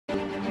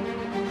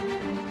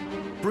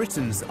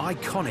Britain's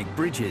iconic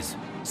bridges,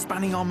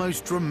 spanning our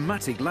most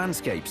dramatic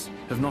landscapes,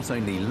 have not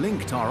only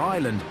linked our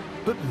island,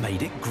 but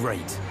made it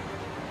great.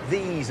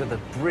 These are the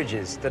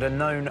bridges that are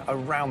known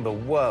around the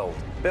world,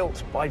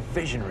 built by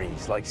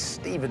visionaries like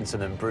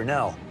Stephenson and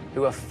Brunel,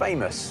 who are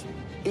famous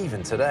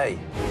even today.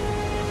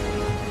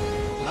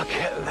 Look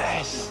at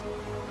this!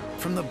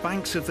 From the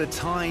banks of the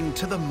Tyne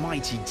to the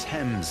mighty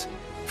Thames,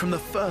 from the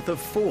Firth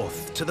of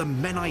Forth to the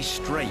Menai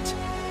Strait.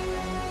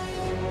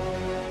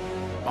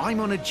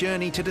 I'm on a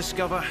journey to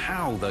discover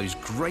how those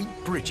great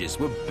bridges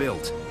were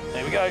built.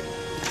 There we go.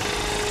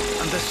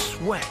 And the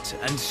sweat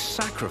and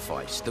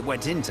sacrifice that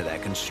went into their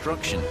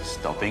construction.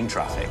 Stopping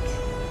traffic.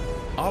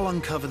 I'll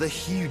uncover the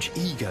huge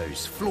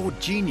egos, flawed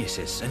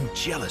geniuses, and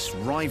jealous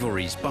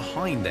rivalries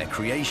behind their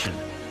creation.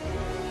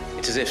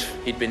 It's as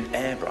if he'd been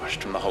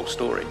airbrushed from the whole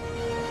story.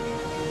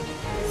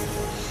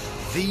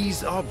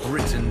 These are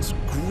Britain's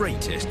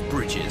greatest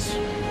bridges.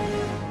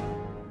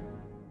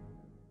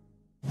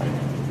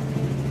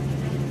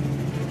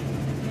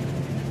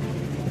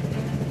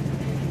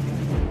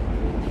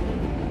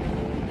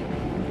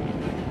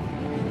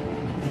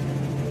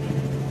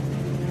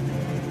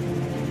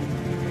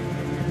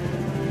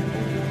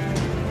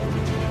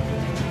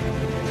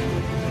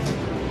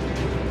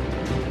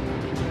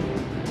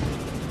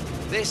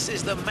 This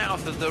is the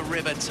mouth of the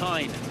River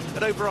Tyne.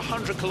 At over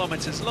 100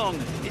 kilometres long,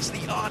 it's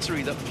the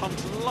artery that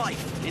pumped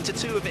life into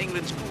two of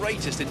England's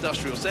greatest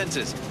industrial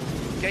centres,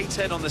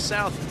 Gateshead on the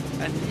south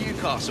and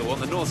Newcastle on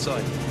the north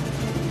side.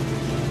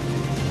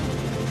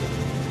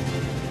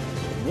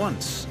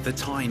 Once, the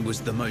Tyne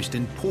was the most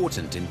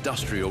important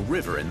industrial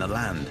river in the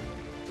land.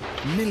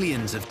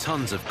 Millions of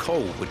tons of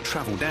coal would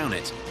travel down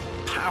it,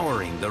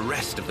 powering the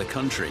rest of the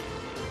country.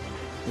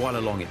 While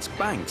along its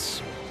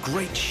banks,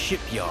 great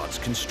shipyards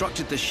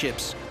constructed the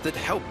ships that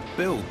helped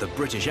build the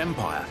British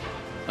Empire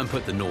and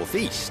put the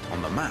northeast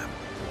on the map.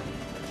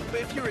 But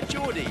if you're a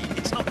Geordie,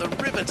 it's not the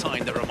River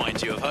Tyne that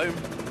reminds you of home.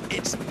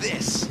 It's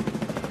this,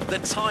 the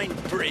Tyne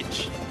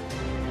Bridge.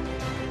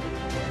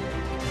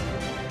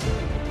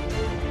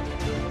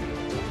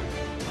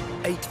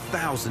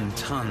 "8,000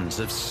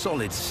 tons of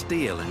solid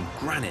steel and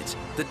granite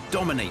that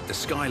dominate the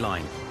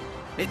skyline.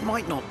 It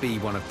might not be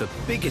one of the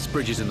biggest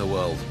bridges in the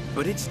world,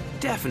 but it's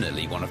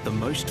definitely one of the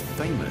most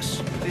famous.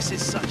 This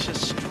is such a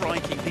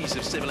striking piece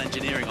of civil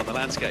engineering on the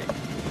landscape.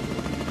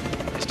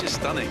 It's just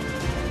stunning.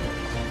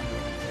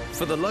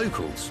 For the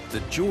locals,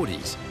 the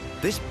Geordies,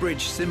 this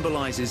bridge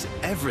symbolises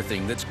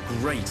everything that's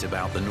great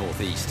about the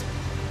northeast.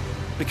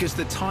 Because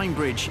the Tyne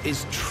Bridge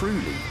is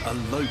truly a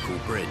local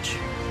bridge.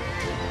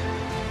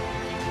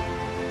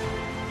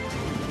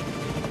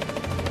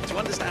 To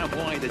understand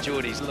why the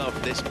Geordies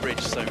love this bridge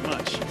so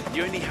much,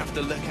 you only have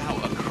to look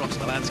out across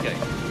the landscape.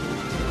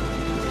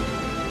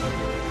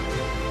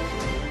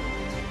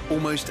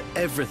 Almost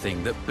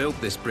everything that built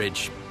this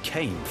bridge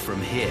came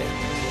from here.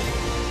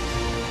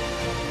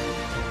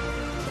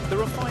 The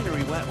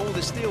refinery where all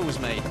the steel was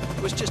made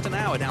was just an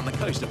hour down the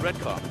coast of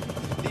Redcar.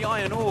 The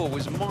iron ore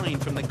was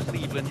mined from the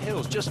Cleveland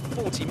Hills, just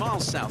 40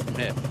 miles south from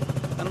here.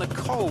 And the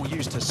coal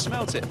used to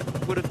smelt it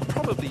would have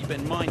probably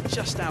been mined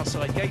just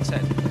outside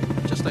Gateshead,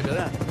 just over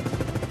there.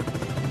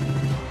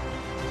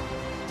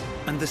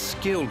 And the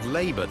skilled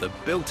labour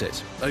that built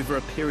it over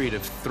a period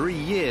of 3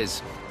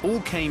 years all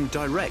came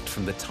direct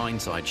from the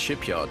Tyneside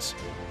shipyards.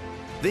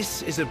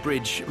 This is a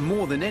bridge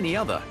more than any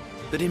other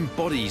that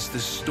embodies the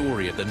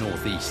story of the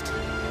northeast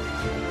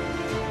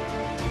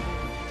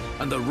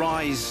and the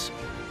rise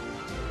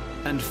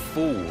and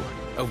fall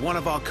of one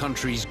of our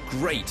country's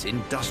great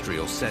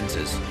industrial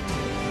centres.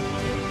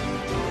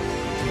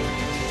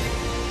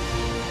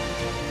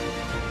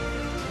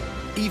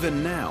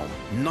 Even now,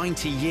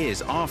 90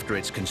 years after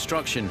its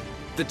construction,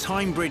 the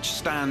Tyne Bridge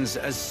stands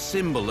as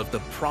symbol of the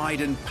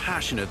pride and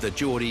passion of the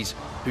Geordies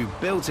who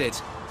built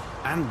it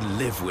and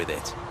live with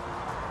it.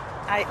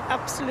 I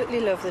absolutely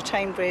love the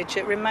Tyne Bridge.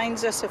 It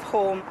reminds us of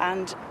home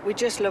and we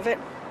just love it.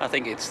 I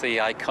think it's the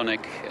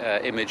iconic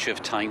image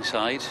of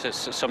Tyneside.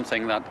 It's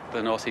something that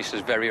the North East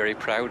is very, very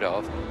proud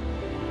of.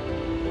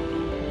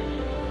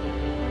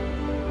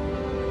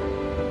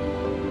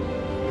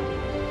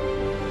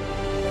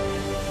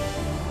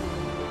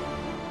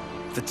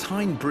 The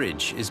Tyne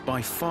Bridge is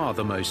by far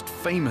the most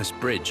famous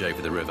bridge over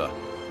the river.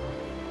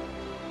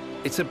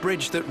 It's a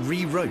bridge that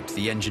rewrote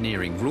the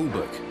engineering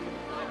rulebook,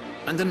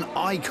 and an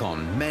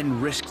icon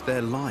men risked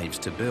their lives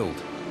to build.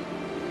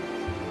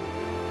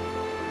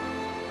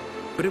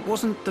 But it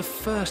wasn't the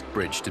first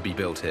bridge to be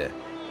built here.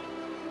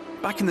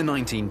 Back in the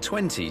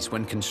 1920s,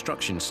 when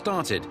construction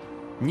started,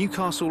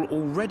 Newcastle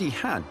already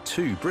had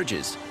 2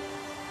 bridges.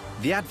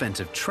 The advent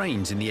of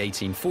trains in the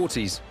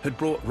 1840s had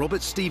brought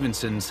Robert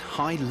Stephenson's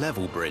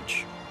high-level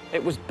bridge.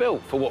 It was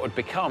built for what would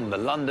become the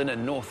London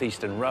and North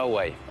Eastern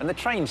Railway, and the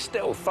trains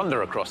still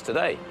thunder across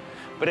today.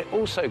 But it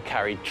also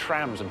carried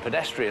trams and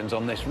pedestrians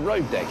on this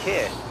road deck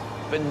here,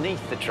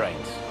 beneath the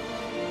trains.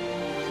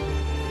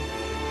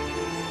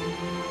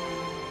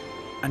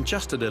 And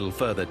just a little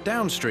further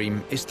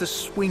downstream is the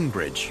swing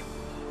bridge.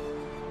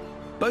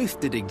 Both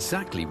did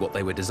exactly what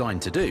they were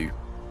designed to do,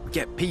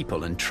 get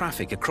people and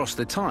traffic across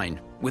the Tyne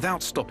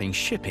without stopping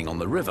shipping on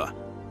the river.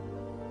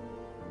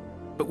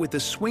 But with the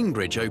swing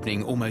bridge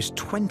opening almost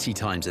 20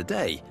 times a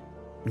day,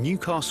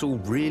 Newcastle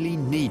really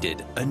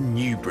needed a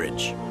new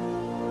bridge.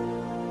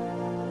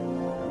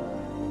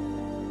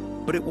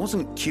 But it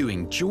wasn't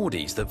queuing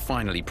Geordies that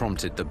finally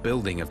prompted the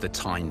building of the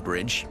Tyne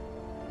Bridge.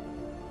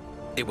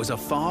 It was a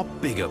far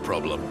bigger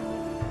problem.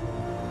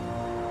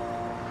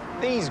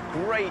 These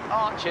great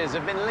arches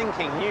have been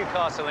linking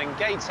Newcastle and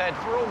Gateshead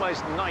for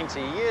almost 90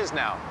 years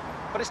now.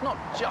 But it's not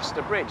just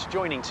a bridge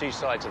joining two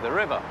sides of the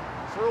river.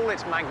 For all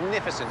its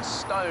magnificent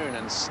stone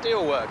and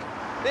steelwork,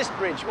 this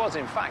bridge was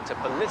in fact a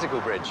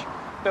political bridge,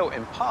 built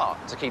in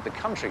part to keep the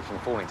country from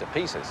falling to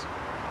pieces.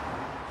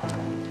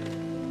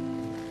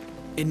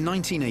 In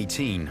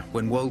 1918,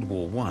 when World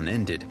War I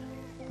ended,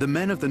 the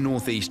men of the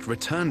Northeast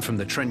returned from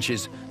the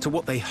trenches to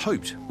what they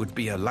hoped would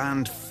be a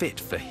land fit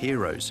for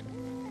heroes.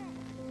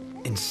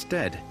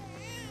 Instead,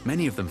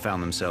 many of them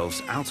found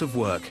themselves out of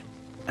work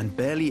and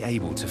barely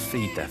able to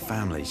feed their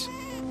families.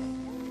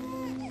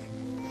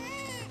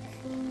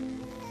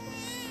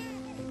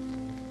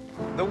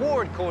 The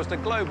war had caused a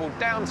global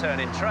downturn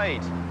in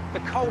trade. The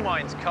coal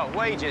mines cut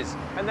wages,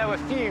 and there were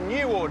few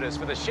new orders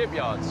for the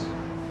shipyards.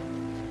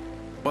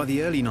 By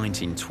the early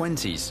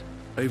 1920s,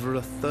 over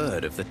a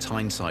third of the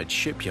Tyneside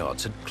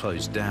shipyards had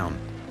closed down.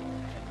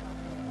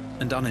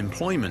 And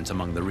unemployment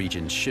among the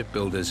region's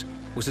shipbuilders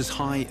was as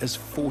high as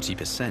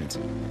 40%.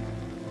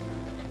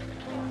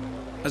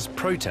 As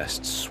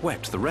protests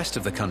swept the rest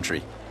of the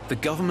country, the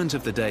government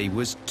of the day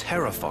was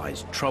terrified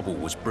trouble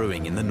was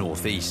brewing in the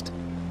Northeast.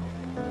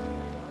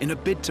 In a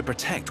bid to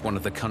protect one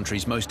of the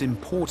country's most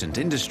important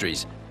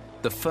industries,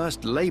 the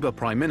first Labour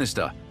Prime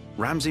Minister,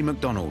 Ramsay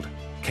MacDonald,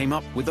 came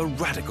up with a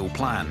radical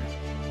plan: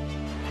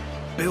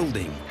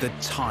 building the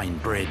Tyne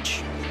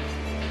Bridge.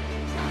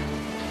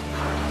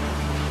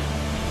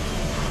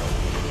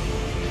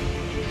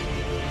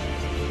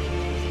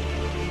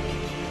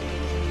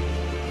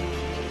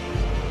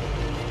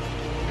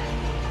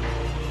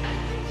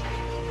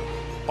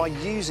 By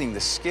using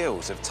the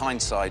skills of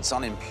Tyneside's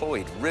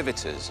unemployed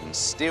riveters and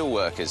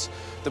steelworkers,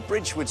 the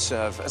bridge would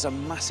serve as a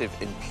massive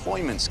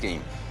employment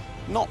scheme,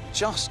 not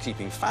just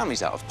keeping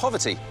families out of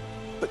poverty,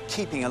 but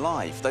keeping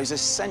alive those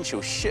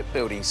essential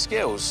shipbuilding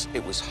skills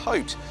it was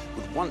hoped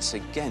would once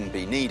again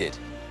be needed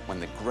when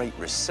the Great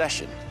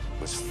Recession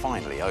was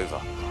finally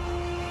over.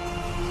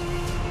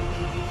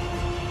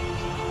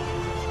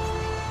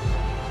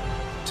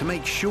 To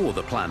make sure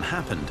the plan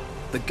happened,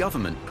 the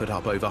government put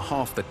up over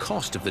half the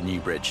cost of the new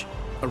bridge,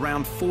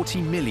 around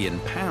 £40 million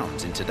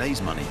in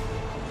today's money.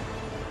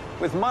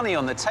 With money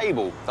on the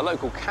table, the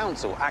local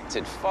council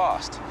acted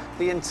fast,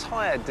 the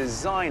entire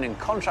design and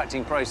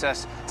contracting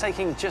process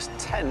taking just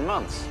 10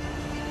 months.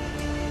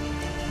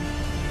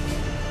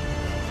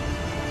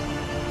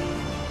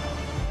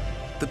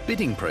 The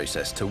bidding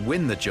process to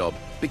win the job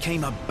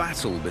became a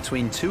battle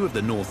between two of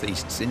the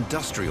Northeast's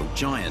industrial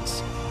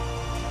giants.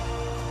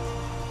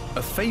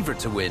 A favourite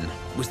to win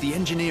was the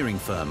engineering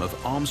firm of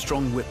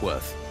Armstrong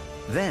Whitworth,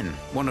 then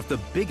one of the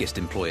biggest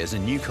employers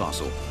in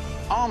Newcastle.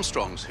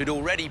 Armstrongs, who'd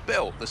already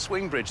built the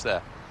swing bridge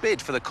there,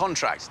 bid for the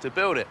contract to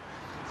build it.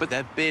 But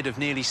their bid of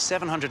nearly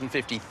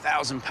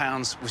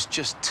 £750,000 was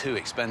just too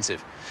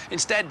expensive.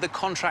 Instead, the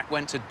contract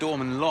went to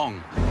Dorman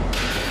Long.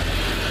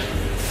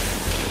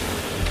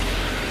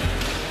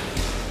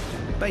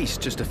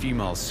 Based just a few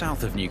miles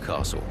south of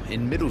Newcastle,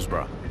 in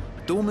Middlesbrough,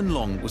 Dorman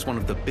Long was one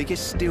of the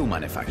biggest steel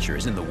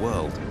manufacturers in the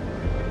world.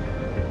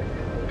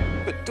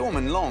 But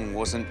Dorman Long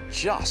wasn't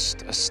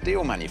just a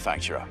steel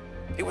manufacturer.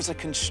 It was a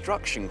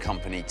construction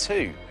company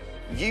too,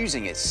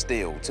 using its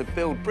steel to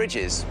build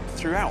bridges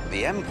throughout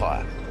the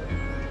empire.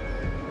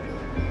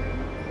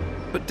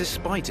 But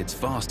despite its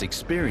vast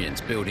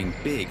experience building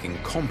big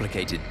and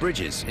complicated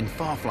bridges in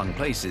far-flung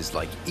places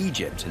like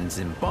Egypt and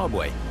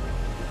Zimbabwe,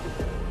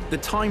 the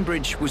Tyne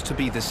Bridge was to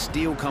be the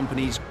steel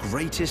company's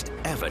greatest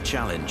ever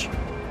challenge.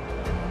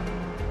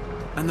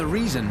 And the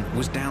reason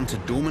was down to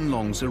Dorman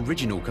Long's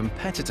original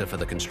competitor for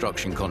the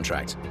construction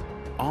contract,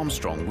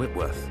 Armstrong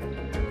Whitworth.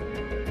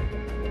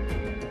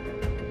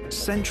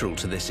 Central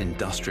to this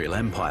industrial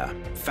empire,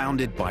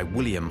 founded by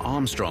William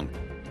Armstrong,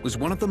 was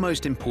one of the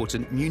most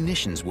important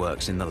munitions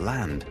works in the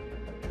land.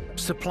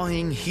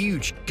 Supplying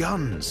huge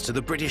guns to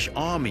the British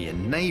Army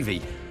and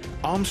Navy,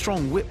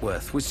 Armstrong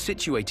Whitworth was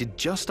situated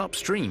just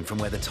upstream from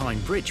where the Tyne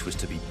Bridge was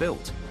to be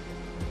built.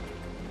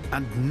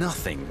 And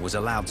nothing was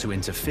allowed to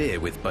interfere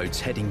with boats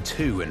heading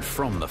to and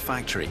from the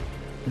factory,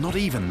 not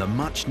even the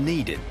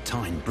much-needed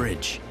Tyne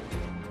Bridge.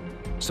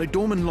 So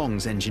Dorman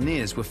Long's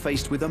engineers were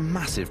faced with a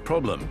massive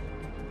problem: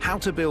 how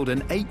to build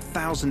an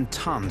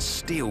 8,000-ton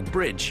steel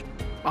bridge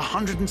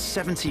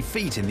 170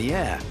 feet in the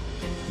air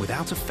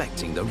without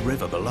affecting the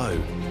river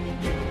below.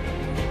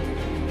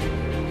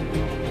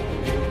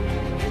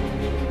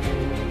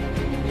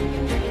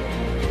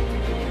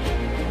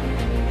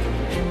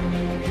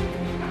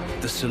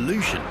 The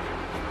solution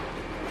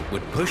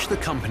would push the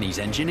company's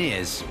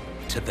engineers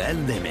to their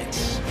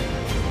limits.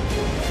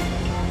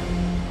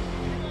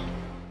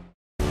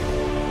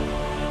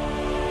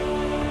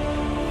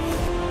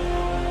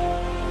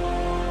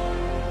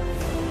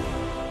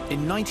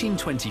 In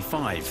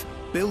 1925,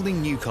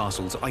 building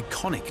Newcastle's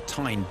iconic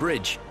Tyne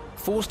Bridge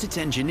forced its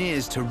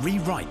engineers to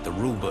rewrite the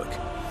rulebook.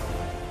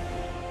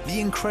 The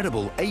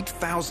incredible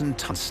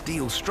 8,000-ton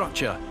steel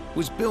structure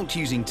was built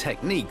using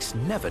techniques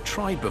never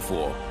tried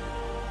before.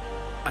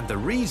 And the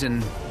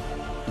reason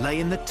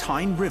lay in the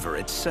Tyne River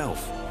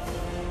itself.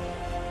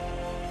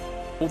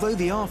 Although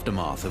the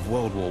aftermath of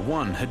World War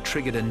I had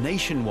triggered a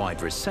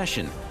nationwide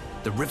recession,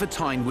 the River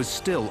Tyne was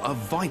still a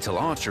vital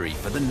artery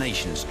for the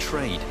nation's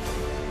trade.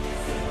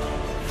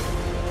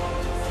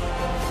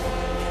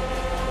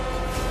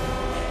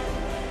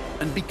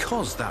 And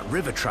because that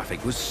river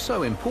traffic was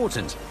so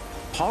important,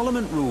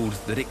 Parliament ruled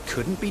that it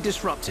couldn't be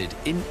disrupted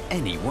in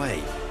any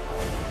way.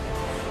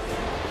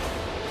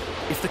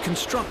 If the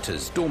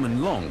constructors,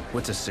 Dorman Long,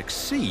 were to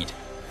succeed,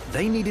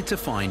 they needed to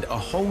find a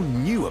whole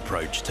new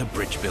approach to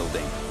bridge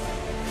building.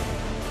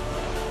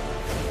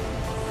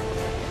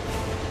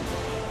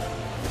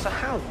 So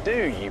how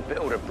do you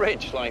build a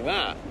bridge like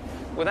that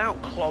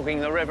without clogging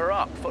the river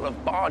up full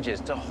of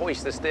barges to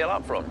hoist the steel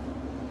up from?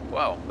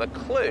 Well, the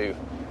clue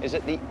is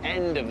at the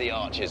end of the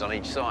arches on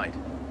each side.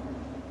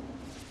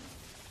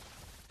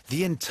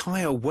 The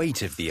entire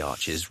weight of the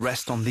arches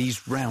rests on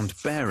these round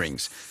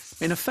bearings,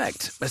 in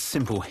effect a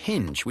simple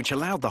hinge which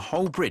allowed the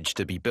whole bridge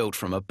to be built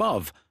from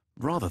above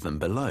rather than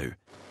below.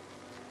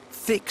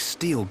 Thick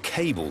steel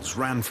cables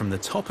ran from the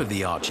top of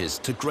the arches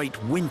to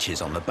great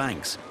winches on the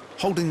banks,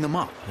 holding them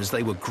up as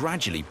they were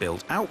gradually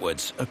built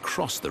outwards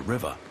across the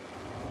river.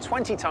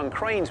 20-ton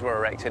cranes were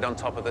erected on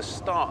top of the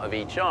start of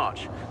each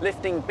arch,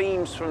 lifting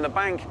beams from the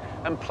bank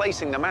and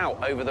placing them out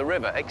over the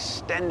river,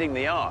 extending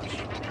the arch.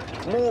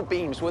 More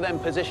beams were then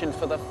positioned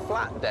for the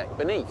flat deck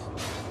beneath.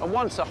 And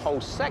once a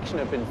whole section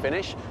had been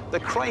finished, the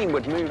crane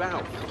would move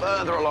out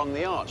further along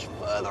the arch,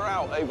 further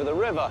out over the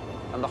river,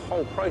 and the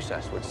whole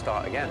process would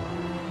start again.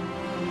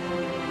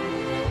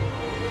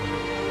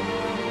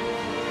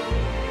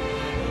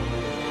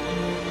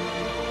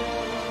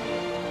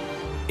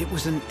 It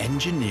was an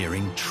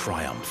engineering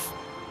triumph,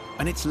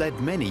 and it's led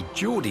many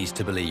Geordies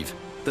to believe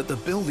that the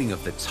building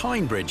of the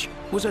Tyne Bridge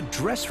was a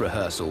dress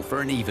rehearsal for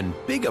an even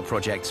bigger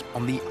project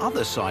on the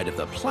other side of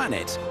the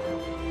planet.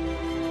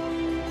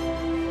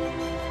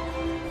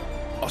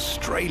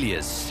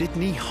 Australia's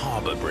Sydney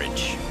Harbour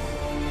Bridge.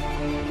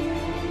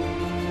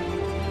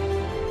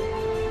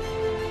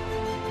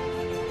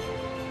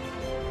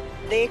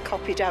 They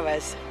copied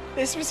ours.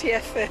 This was here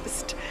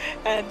first,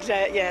 and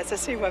yes, I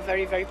see we're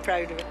very, very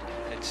proud of it.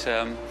 It's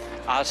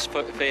as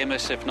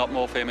famous, if not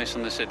more famous,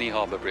 than the Sydney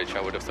Harbour Bridge,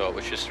 I would have thought,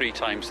 which is 3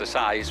 times the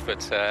size,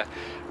 but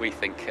we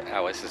think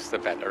ours is the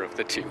better of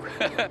the two.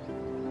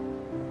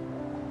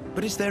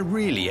 But is there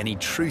really any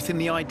truth in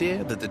the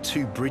idea that the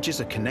two bridges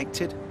are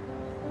connected?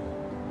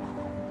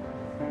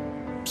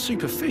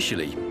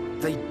 Superficially,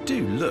 they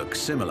do look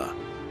similar.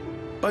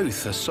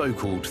 Both are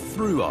so-called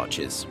through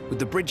arches, with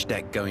the bridge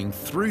deck going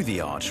through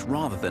the arch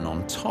rather than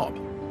on top.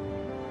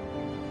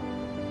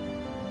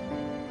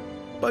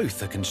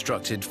 Both are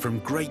constructed from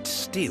great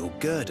steel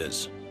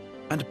girders,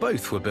 and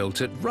both were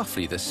built at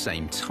roughly the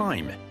same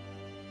time.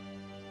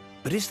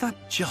 But is that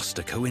just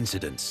a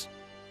coincidence?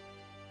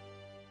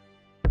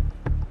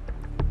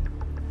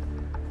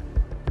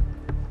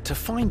 To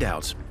find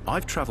out,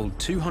 I've travelled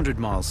 200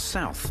 miles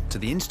south to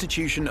the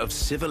Institution of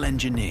Civil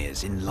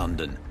Engineers in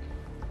London.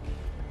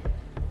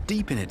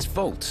 Deep in its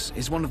vaults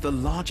is one of the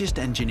largest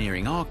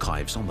engineering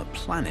archives on the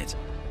planet.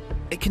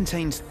 It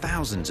contains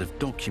thousands of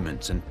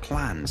documents and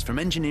plans from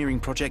engineering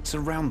projects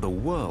around the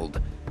world,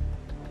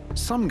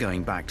 some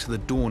going back to the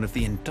dawn of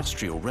the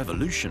Industrial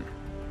Revolution.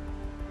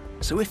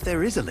 So if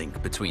there is a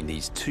link between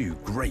these two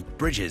great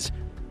bridges,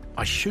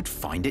 I should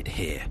find it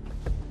here.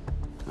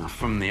 Now,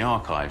 from the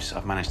archives,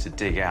 I've managed to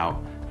dig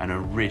out an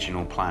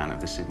original plan of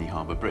the Sydney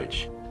Harbour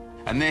Bridge.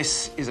 And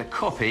this is a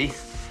copy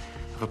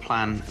of a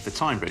plan of the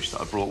Tyne Bridge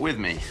that I brought with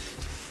me.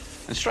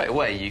 And straight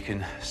away, you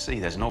can see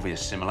there's an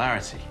obvious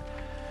similarity.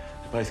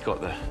 Both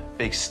got the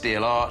big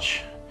steel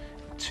arch,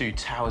 2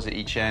 towers at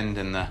each end,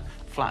 and the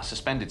flat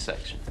suspended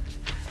section.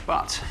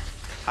 But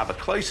have a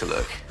closer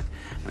look,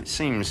 and it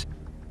seems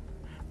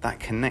that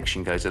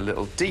connection goes a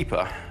little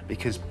deeper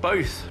because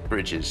both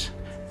bridges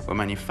were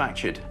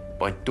manufactured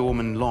by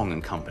Dorman Long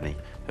and Company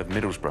of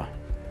Middlesbrough.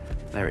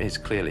 There it is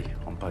clearly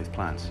on both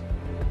plans.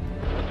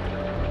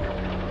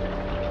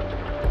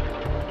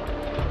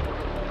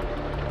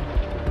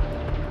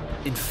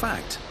 In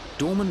fact,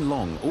 Dorman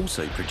Long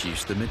also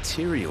produced the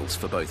materials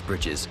for both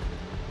bridges,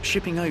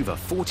 shipping over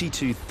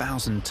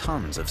 42,000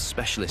 tons of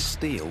specialist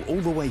steel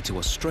all the way to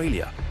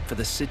Australia for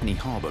the Sydney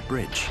Harbour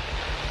Bridge.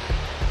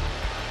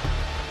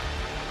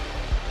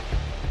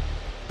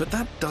 But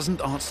that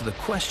doesn't answer the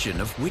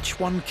question of which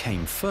one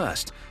came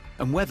first,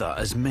 and whether,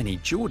 as many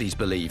Geordies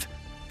believe,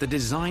 the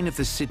design of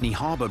the Sydney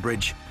Harbour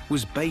Bridge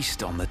was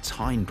based on the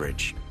Tyne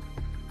Bridge.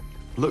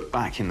 Look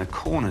back in the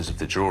corners of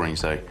the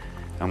drawings, though,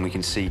 and we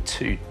can see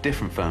 2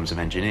 different firms of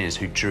engineers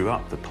who drew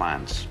up the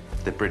plans,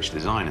 the bridge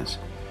designers.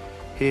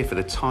 Here for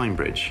the Tyne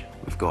Bridge,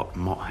 we've got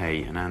Mott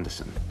Hay and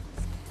Anderson.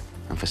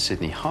 And for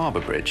Sydney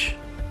Harbour Bridge,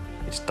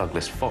 it's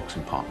Douglas Fox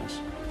and Partners.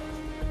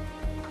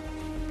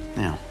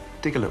 Now,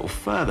 dig a little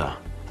further,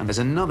 and there's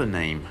another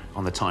name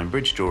on the Tyne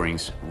Bridge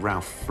drawings,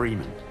 Ralph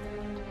Freeman.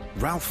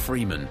 Ralph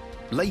Freeman,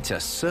 later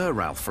Sir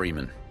Ralph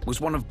Freeman,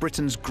 was one of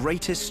Britain's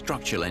greatest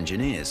structural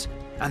engineers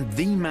and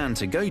the man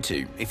to go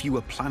to if you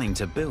were planning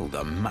to build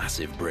a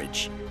massive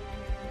bridge.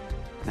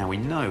 Now, we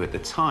know at the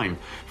time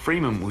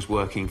Freeman was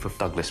working for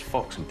Douglas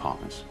Fox and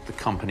Partners, the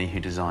company who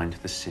designed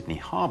the Sydney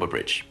Harbour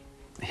Bridge.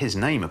 His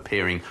name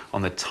appearing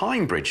on the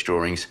Tyne Bridge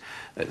drawings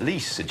at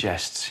least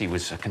suggests he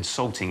was a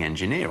consulting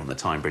engineer on the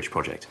Tyne Bridge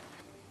project.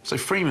 So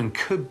Freeman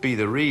could be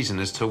the reason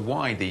as to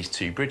why these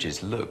two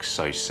bridges look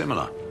so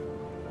similar.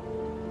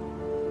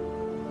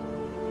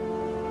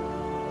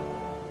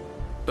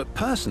 But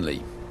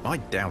personally, I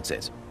doubt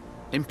it.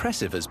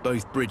 Impressive as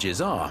both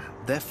bridges are,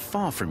 they're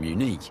far from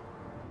unique.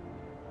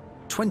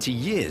 20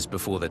 years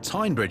before the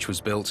Tyne Bridge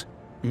was built,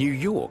 New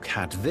York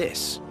had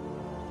this.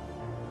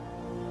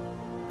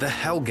 The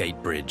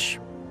Hellgate Bridge,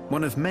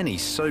 one of many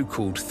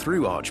so-called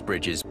through-arch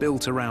bridges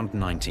built around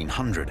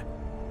 1900.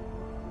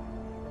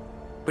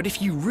 But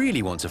if you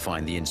really want to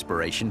find the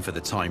inspiration for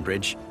the Tyne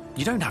Bridge,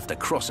 you don't have to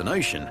cross an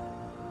ocean.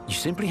 You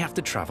simply have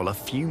to travel a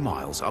few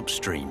miles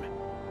upstream.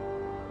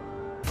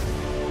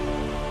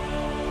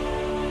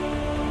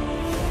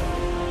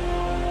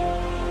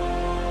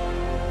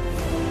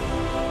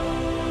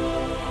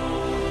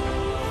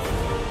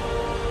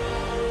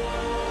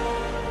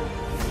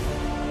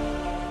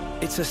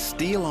 It's a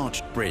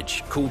steel-arched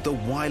bridge called the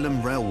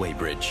Wylam Railway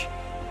Bridge.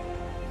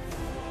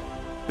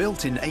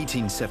 Built in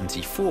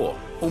 1874,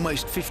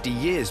 almost 50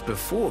 years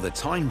before the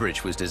Tyne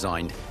Bridge was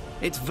designed,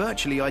 it's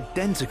virtually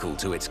identical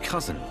to its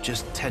cousin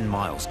just 10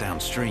 miles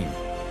downstream.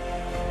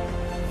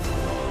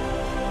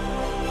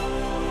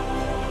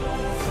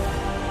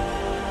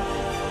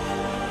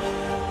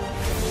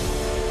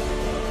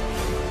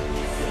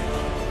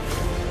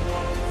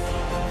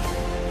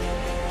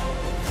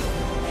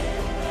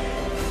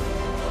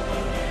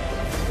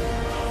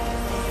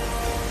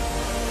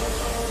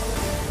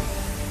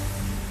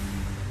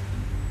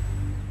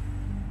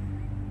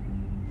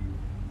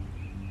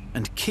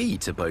 And key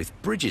to both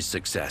bridges'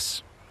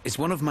 success is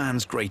one of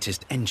man's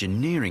greatest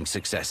engineering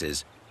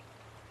successes: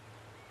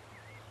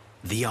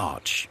 the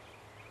arch.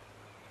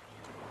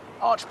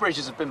 Arch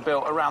bridges have been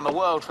built around the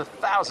world for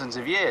thousands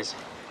of years,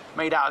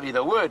 made out of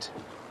either wood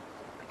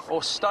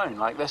or stone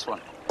like this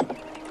one.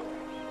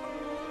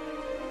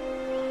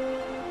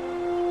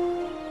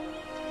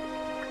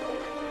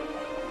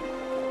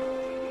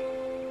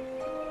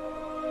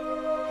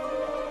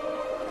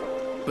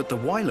 But the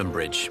Wylam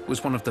Bridge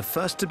was one of the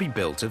first to be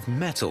built of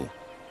metal.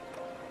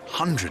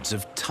 Hundreds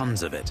of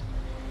tons of it.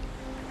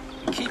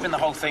 Keeping the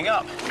whole thing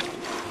up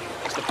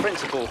is the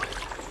principle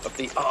of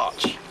the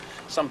arch,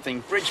 something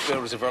bridge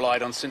builders have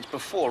relied on since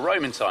before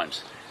Roman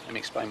times. Let me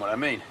explain what I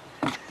mean.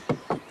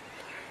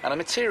 Now, the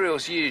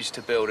materials used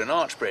to build an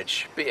arch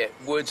bridge, be it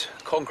wood,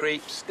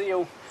 concrete,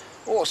 steel,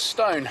 or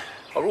stone,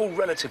 are all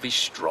relatively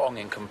strong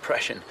in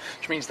compression,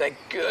 which means they're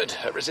good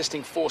at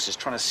resisting forces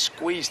trying to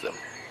squeeze them.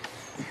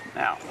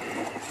 Now,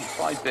 if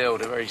I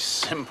build a very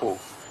simple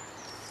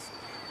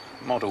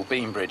model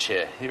beam bridge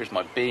here, here's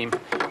my beam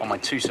on my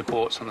two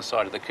supports on the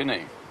side of the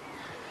canoe.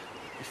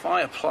 If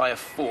I apply a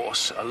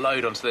force, a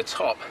load onto the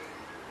top,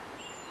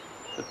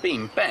 the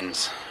beam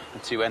bends. The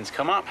two ends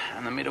come up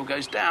and the middle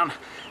goes down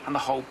and the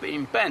whole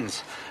beam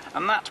bends.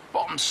 And that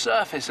bottom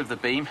surface of the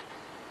beam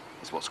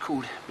is what's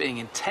called being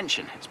in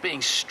tension. It's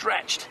being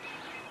stretched.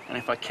 And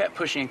if I kept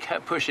pushing and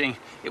kept pushing,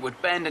 it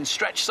would bend and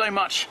stretch so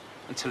much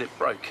until it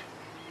broke.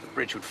 The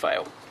bridge would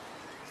fail.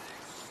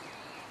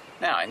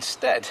 Now,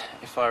 instead,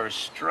 if I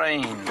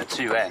restrain the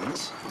two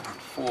ends and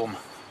form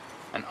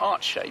an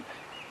arch shape,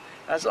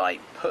 as I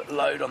put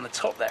load on the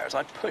top there, as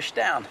I push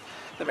down,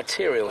 the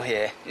material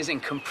here is in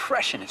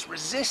compression. It's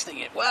resisting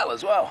it well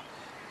as well.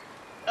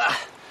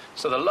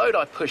 So the load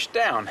I push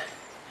down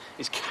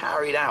is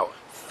carried out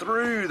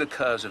through the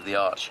curves of the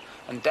arch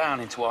and down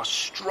into our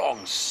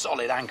strong,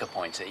 solid anchor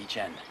points at each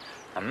end.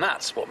 And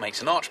that's what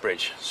makes an arch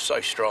bridge so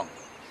strong.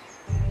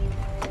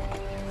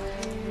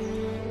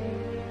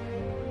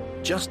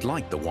 Just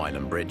like the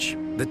Wylam Bridge,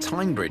 the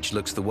Tyne Bridge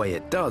looks the way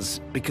it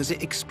does because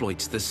it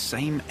exploits the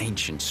same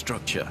ancient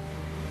structure.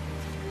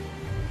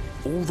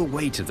 All the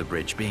weight of the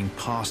bridge being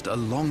passed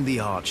along the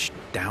arch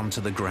down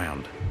to the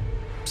ground.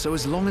 So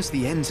as long as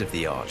the ends of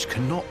the arch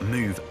cannot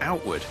move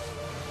outward,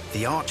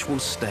 the arch will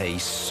stay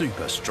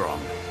super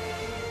strong.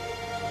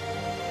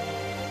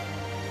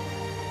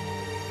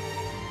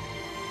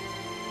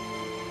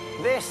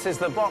 This is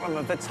the bottom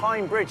of the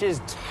Tyne Bridge's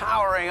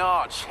towering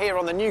arch here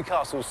on the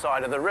Newcastle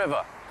side of the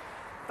river.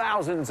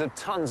 Thousands of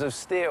tons of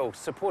steel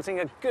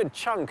supporting a good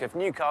chunk of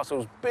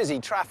Newcastle's busy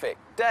traffic,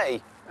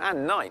 day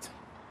and night.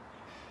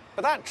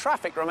 But that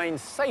traffic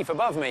remains safe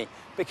above me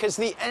because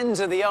the ends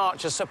of the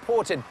arch are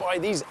supported by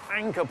these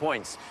anchor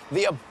points,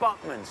 the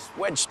abutments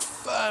wedged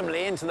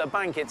firmly into the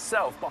bank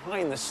itself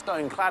behind the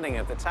stone cladding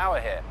of the tower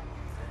here.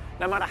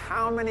 No matter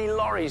how many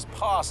lorries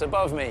pass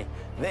above me,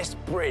 this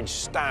bridge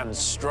stands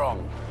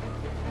strong.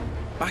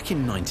 Back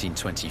in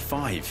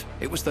 1925,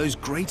 it was those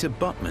great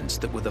abutments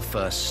that were the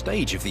first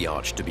stage of the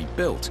arch to be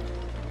built.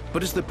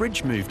 But as the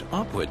bridge moved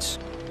upwards,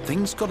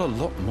 things got a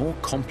lot more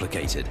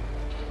complicated.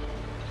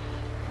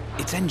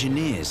 Its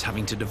engineers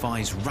having to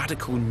devise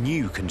radical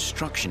new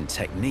construction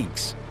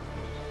techniques.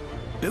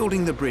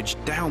 Building the bridge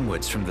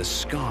downwards from the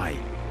sky,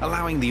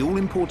 allowing the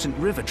all-important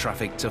river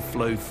traffic to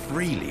flow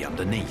freely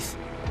underneath.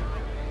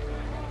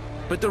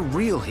 But the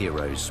real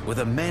heroes were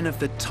the men of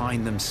the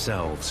Tyne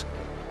themselves.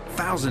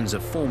 Thousands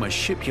of former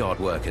shipyard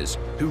workers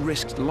who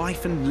risked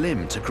life and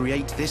limb to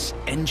create this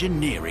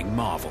engineering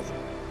marvel.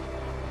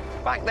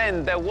 Back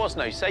then, there was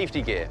no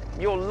safety gear.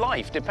 Your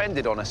life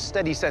depended on a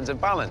steady sense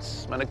of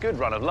balance and a good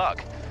run of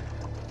luck.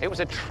 It was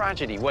a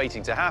tragedy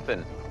waiting to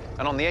happen.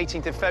 And on the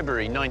 18th of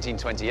February,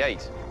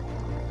 1928,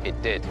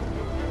 it did.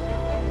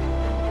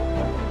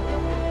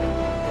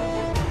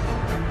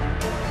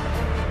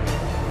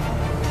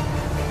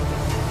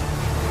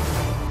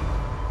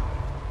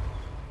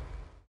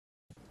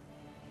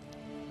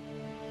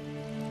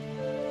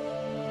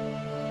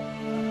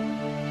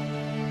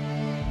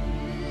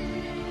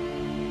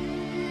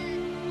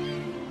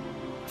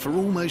 For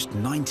almost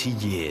 90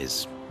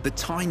 years, the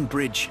Tyne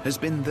Bridge has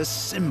been the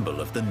symbol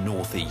of the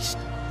Northeast.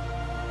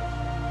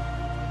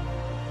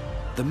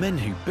 The men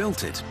who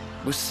built it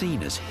were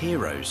seen as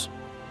heroes,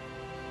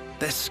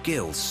 their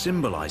skill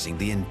symbolizing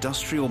the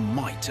industrial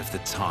might of the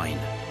Tyne.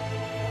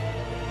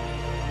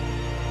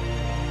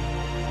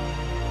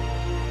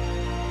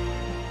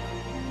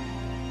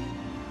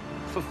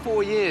 For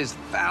 4 years,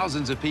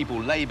 thousands of people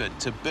labored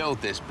to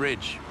build this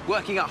bridge,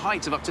 working at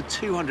heights of up to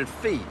 200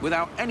 feet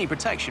without any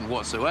protection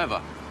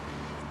whatsoever.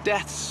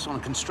 Deaths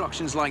on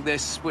constructions like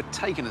this were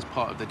taken as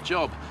part of the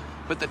job,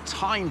 but the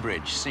Tyne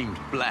Bridge seemed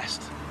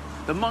blessed.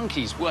 The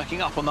monkeys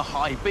working up on the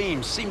high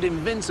beams seemed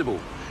invincible,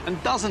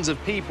 and dozens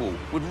of people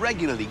would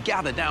regularly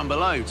gather down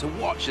below to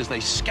watch as they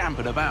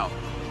scampered about.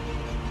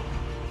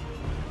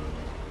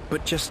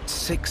 But just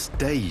 6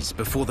 days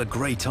before the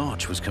Great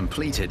Arch was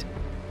completed,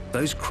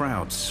 those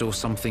crowds saw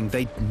something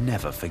they'd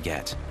never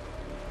forget.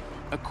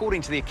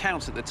 According to the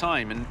accounts at the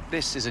time, and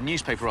this is a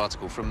newspaper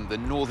article from the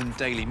Northern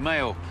Daily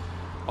Mail,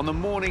 on the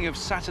morning of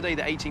Saturday,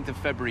 the 18th of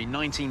February,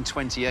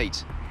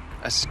 1928,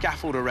 a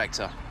scaffold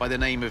erector by the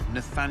name of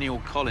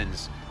Nathaniel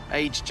Collins,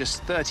 aged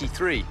just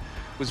 33,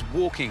 was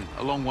walking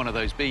along one of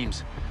those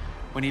beams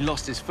when he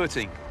lost his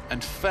footing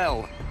and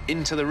fell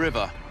into the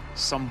river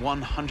some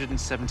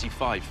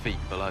 175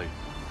 feet below.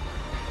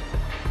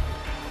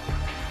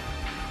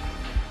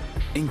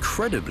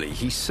 Incredibly,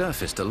 he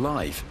surfaced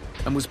alive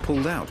and was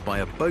pulled out by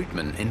a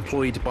boatman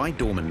employed by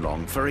Dorman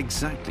Long for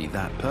exactly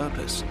that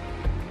purpose.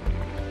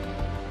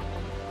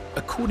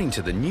 According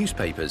to the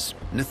newspapers,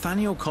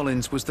 Nathaniel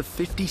Collins was the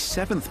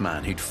 57th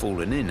man who'd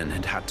fallen in and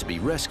had had to be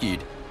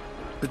rescued,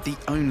 but the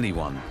only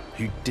one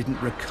who didn't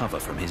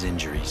recover from his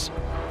injuries.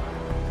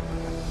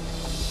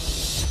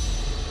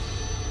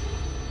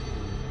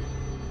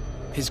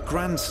 His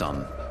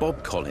grandson,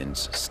 Bob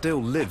Collins,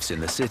 still lives in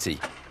the city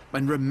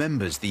and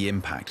remembers the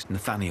impact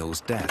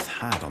Nathaniel's death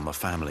had on the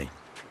family.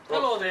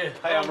 Hello there.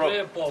 Hey, I'm Rob.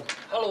 There, Bob.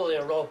 Hello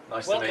there, Rob.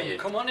 Nice Welcome. to meet you.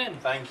 Come on in.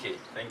 Thank you,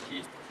 thank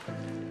you.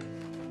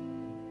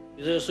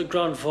 There's the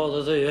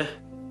grandfather there.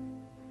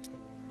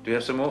 Do you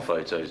have some more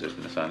photos of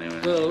Nathaniel?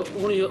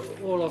 Well,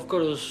 all I've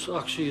got is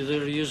actually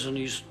there he is in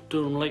his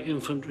Durham Light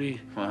Infantry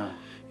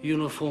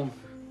uniform.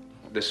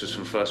 This was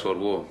from First World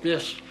War?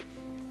 Yes.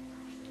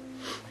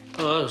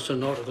 There's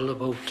an article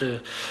about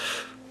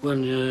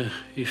when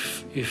he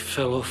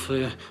fell off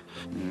there.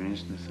 There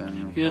is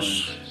Nathaniel.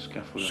 Yes.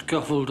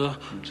 Scaffolder.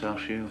 From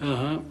South Shields.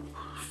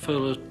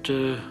 Fell at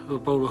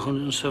about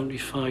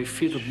 175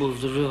 feet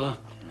above the river,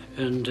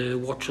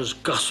 and watchers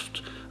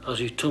gasped as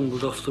he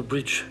tumbled off the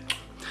bridge.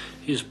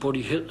 His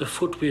body hit the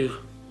footway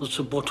that's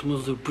the bottom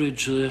of the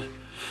bridge there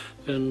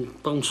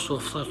and bounced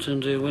off that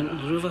and went in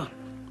the river.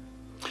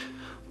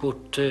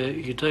 But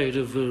he died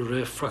of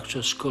a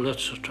fractured skull,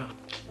 etc.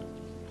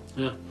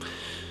 Yeah.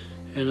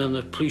 And then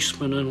the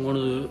policeman and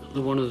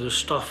one of the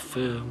staff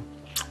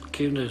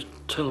came to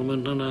tell him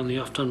in the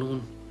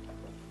afternoon,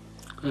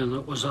 and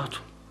that was that.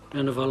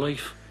 End of her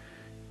life.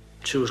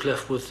 She was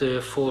left with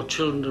 4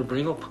 children to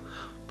bring up,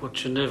 but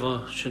she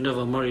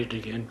never married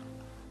again.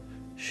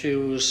 She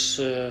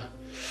wasn't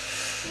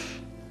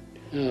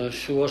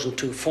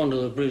too fond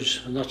of the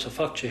bridge, and that's a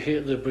fact. She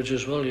hated the bridge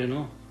as well, you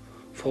know,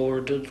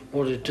 for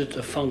what it did to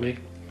the family.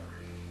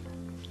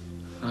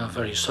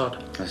 Very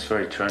sad. That's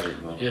very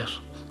tragic, Bob. Yes.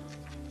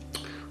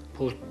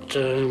 But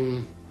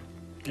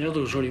yeah,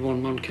 there was only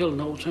one man killed,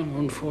 and that was him,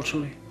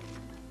 unfortunately.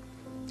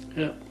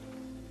 Yeah.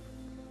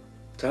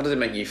 So how does it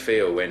make you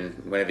feel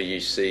whenever you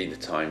see the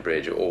Tyne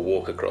Bridge or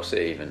walk across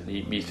it even?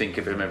 You think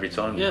of him every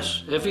time?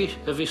 Yes,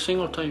 every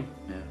single time.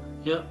 Yeah.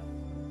 Yeah.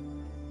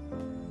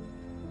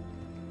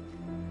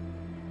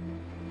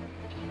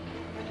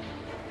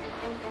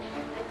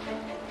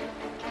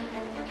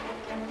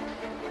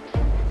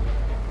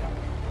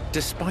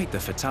 Despite the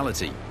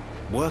fatality,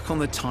 work on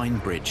the Tyne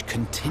Bridge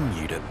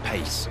continued at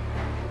pace.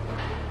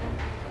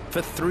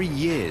 For 3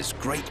 years,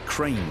 great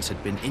cranes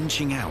had been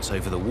inching out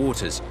over the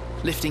waters,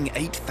 lifting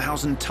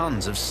 8,000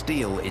 tons of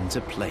steel into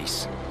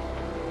place.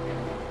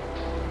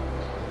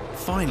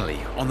 Finally,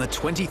 on the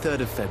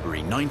 23rd of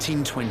February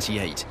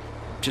 1928,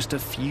 just a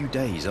few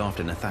days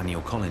after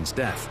Nathaniel Collins'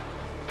 death,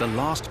 the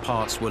last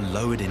parts were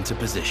lowered into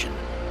position.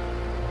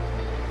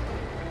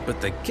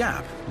 But the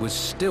gap was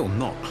still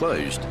not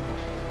closed.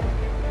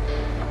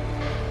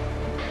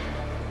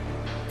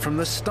 From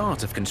the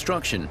start of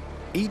construction,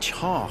 each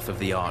half of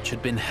the arch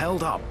had been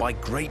held up by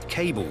great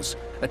cables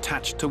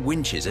attached to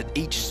winches at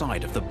each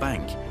side of the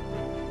bank.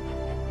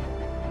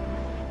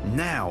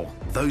 Now,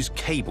 those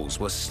cables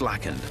were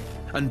slackened,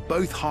 and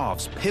both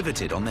halves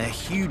pivoted on their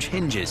huge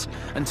hinges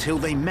until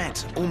they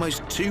met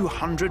almost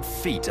 200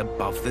 feet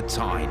above the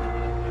Tyne.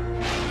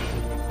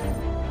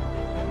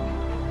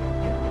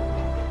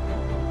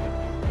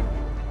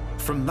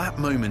 From that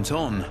moment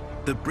on,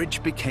 the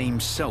bridge became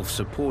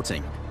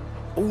self-supporting,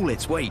 all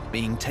its weight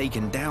being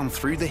taken down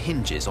through the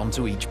hinges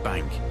onto each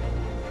bank.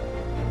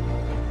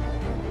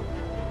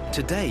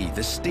 Today,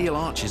 the steel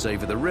arches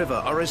over the river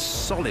are as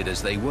solid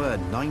as they were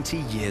 90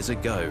 years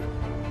ago.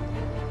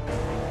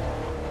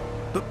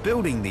 But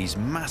building these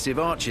massive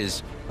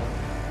arches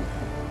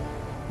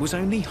was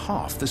only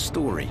half the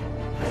story.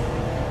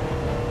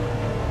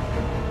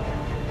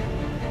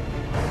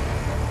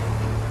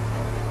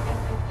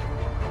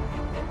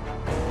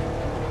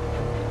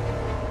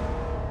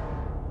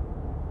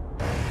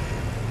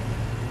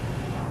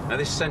 Now,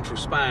 this central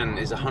span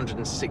is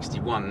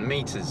 161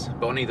 metres,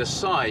 but on either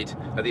side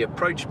are the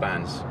approach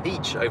spans,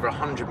 each over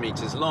 100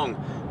 metres long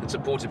and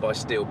supported by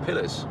steel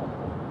pillars.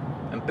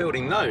 And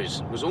building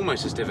those was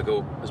almost as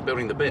difficult as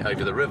building the bit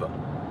over the river.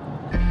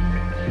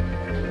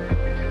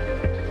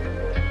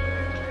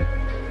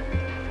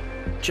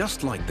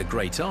 Just like the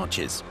great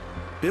arches,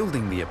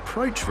 building the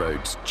approach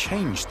roads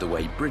changed the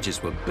way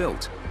bridges were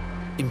built,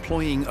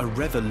 employing a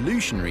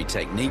revolutionary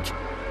technique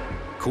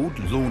called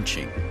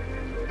launching.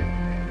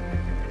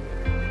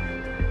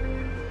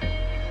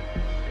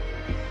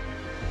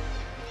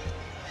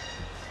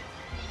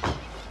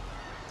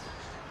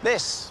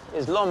 This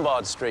is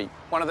Lombard Street,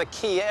 one of the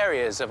key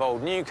areas of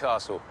old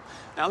Newcastle.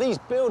 Now, these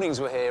buildings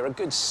were here a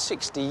good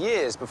 60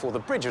 years before the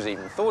bridge was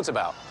even thought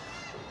about.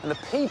 And the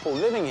people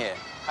living here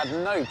had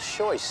no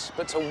choice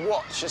but to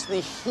watch as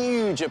the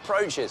huge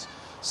approaches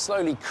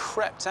slowly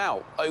crept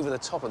out over the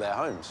top of their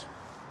homes.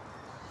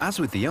 As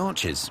with the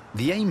arches,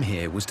 the aim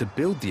here was to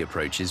build the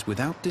approaches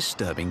without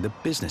disturbing the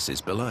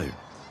businesses below.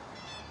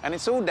 And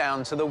it's all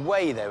down to the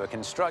way they were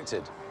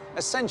constructed.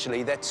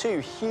 Essentially, they're two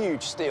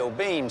huge steel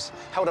beams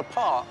held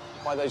apart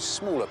by those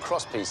smaller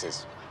cross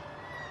pieces.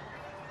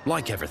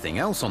 Like everything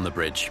else on the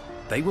bridge,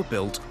 they were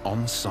built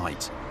on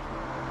site.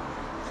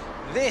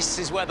 This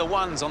is where the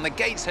ones on the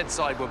Gateshead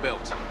side were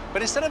built.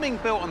 But instead of being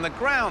built on the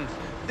ground,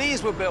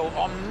 these were built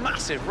on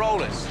massive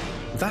rollers.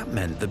 That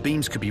meant the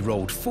beams could be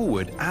rolled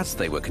forward as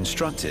they were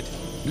constructed,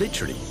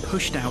 literally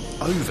pushed out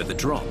over the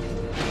drop.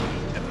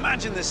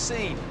 Imagine the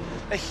scene.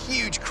 A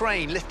huge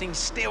crane lifting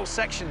steel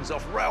sections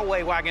off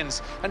railway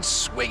wagons and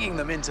swinging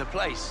them into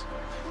place.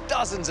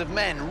 Dozens of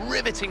men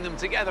riveting them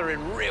together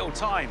in real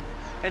time.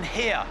 And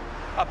here,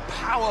 a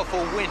powerful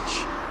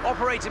winch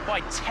operated by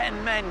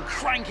 10 men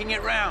cranking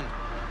it round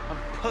and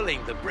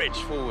pulling the bridge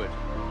forward.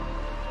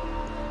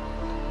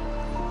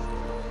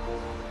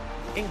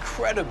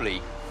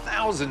 Incredibly,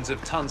 thousands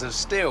of tons of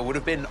steel would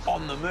have been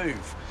on the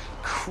move,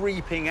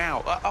 creeping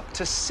out at up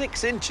to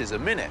 6 inches a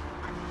minute.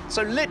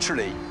 So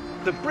literally,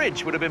 the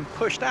bridge would have been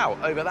pushed out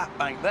over that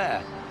bank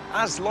there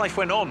as life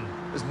went on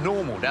as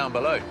normal down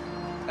below.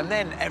 And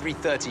then every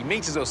 30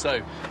 metres or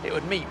so, it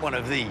would meet one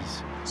of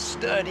these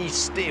sturdy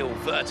steel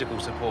vertical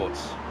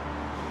supports.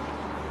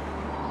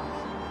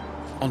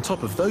 On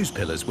top of those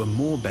pillars were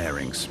more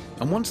bearings,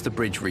 and once the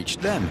bridge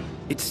reached them,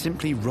 it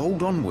simply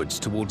rolled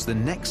onwards towards the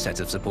next set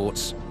of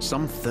supports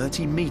some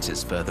 30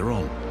 metres further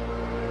on.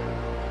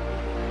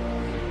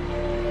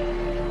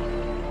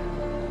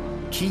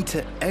 Key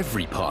to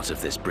every part of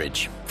this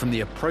bridge, from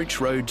the approach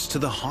roads to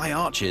the high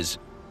arches,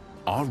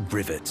 are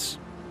rivets.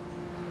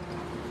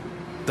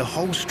 The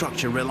whole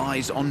structure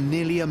relies on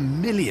nearly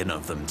 1 million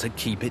of them to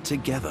keep it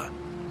together.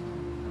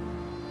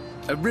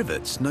 A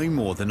rivet's no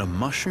more than a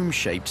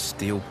mushroom-shaped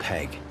steel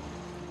peg.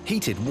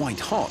 Heated white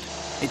hot,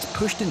 it's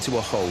pushed into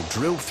a hole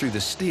drilled through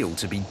the steel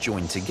to be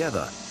joined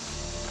together.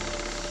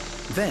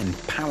 Then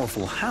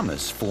powerful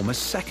hammers form a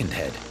second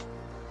head.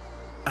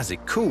 As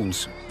it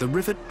cools, the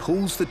rivet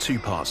pulls the two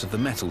parts of the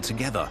metal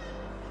together,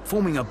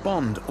 forming a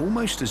bond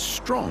almost as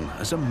strong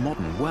as a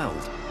modern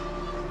weld.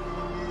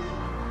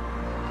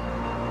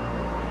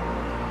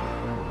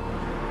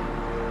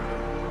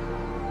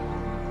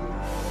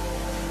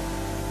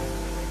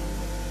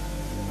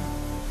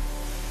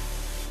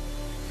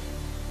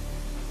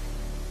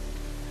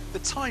 The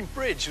Tyne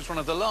Bridge was one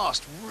of the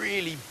last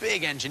really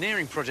big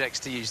engineering projects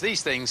to use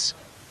these things,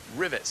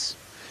 rivets.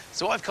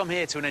 So I've come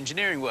here to an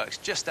engineering works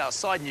just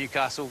outside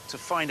Newcastle to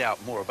find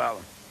out more about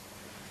them.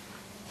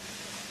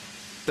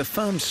 The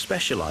firm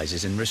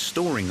specialises in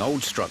restoring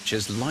old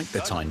structures like the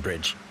Tyne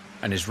Bridge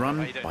and is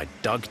run by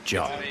Doug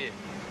Jupp.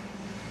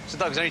 So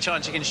Doug, is there any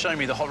chance you can show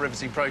me the hot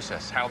riveting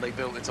process, how they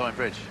built the Tyne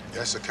Bridge?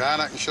 Yes, I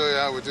can. I can show you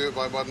how we do it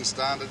by modern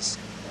standards.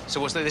 So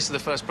this is the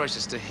first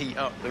process to heat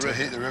up the rivet?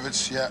 To heat the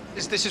rivets, yeah.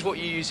 This is what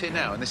you use here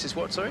now, and this is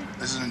what, sorry?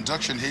 This is an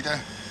induction heater.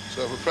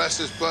 So if we press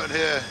this button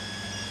here,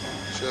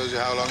 it shows you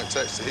how long it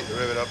takes to heat the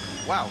rivet up.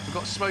 Wow, we've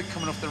got smoke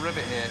coming off the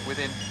rivet here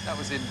within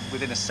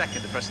a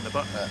second of pressing the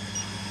button. Yeah.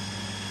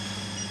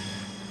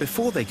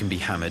 Before they can be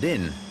hammered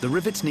in, the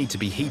rivets need to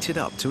be heated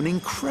up to an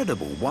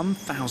incredible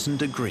 1,000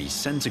 degrees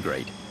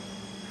centigrade.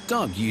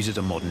 Doug uses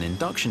a modern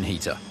induction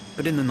heater,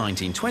 but in the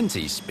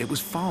 1920s, it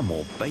was far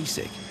more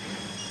basic.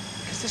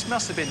 Because this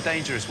must have been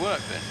dangerous work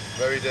then.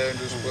 Very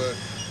dangerous work.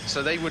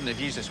 So they wouldn't have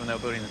used this when they were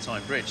building the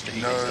Tyne Bridge to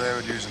heat it up? No, they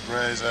would use a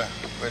brazier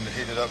when they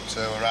heat it up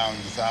to around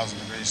 1,000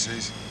 degrees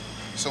Celsius.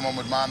 Someone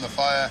would man the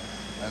fire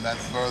and then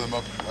throw them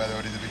up where they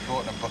would either be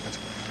caught in a bucket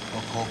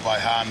or caught by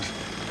hand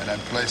and then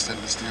placed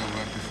into the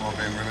steelwork before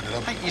being riveted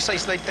up. You say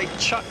so they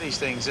chuck these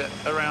things at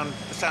around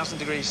 1,000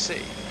 degrees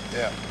C?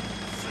 Yeah.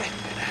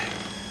 Flipping heck.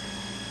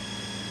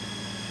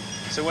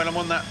 So when I'm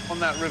on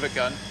that rivet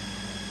gun,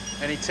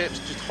 any tips?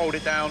 Just hold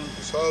it down.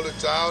 Just hold it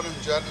down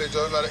and gently,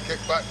 don't let it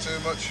kick back too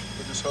much,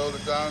 but just hold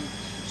it down,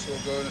 sort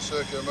of go in a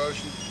circular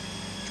motion.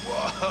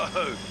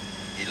 Whoa!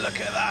 You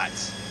look at that.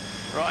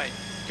 Right,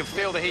 you can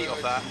feel the heat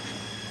off that.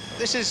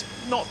 This is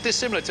not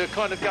dissimilar to a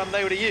kind of gun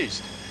they would have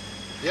used.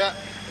 Yeah,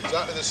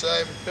 exactly the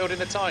same. Building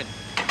the Tyne.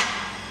 All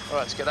right,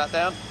 let's get that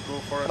down. Go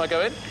for it. Can I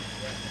go in?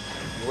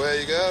 Away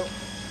you go.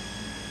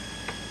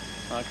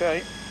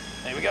 Okay,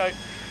 here we go.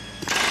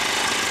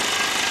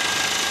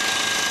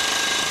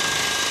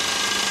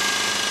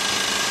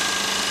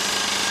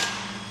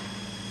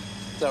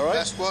 Is that right?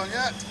 Best one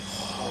yet.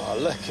 Oh,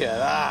 look at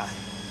that.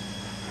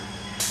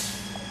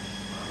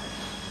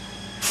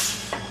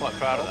 Quite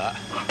proud of that.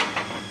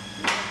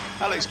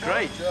 That looks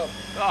great. Good job.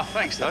 Oh,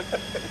 thanks, Doug.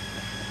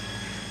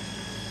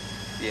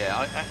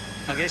 Yeah,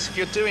 I guess if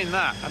you're doing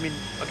that, I mean,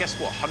 I guess,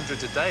 what,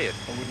 hundreds a day?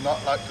 I would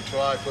not like to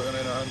try putting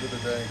in 100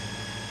 a day.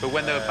 But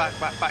when they were back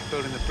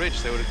building the bridge,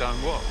 they would have done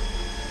what?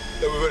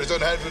 They would have done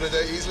 100 a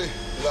day easily,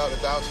 without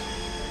a doubt.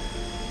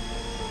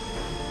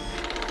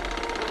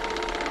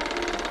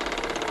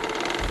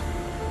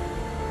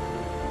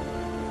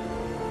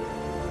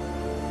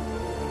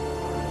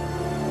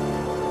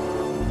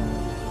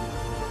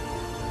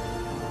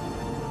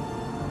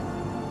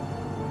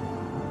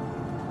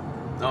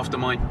 After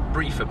my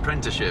brief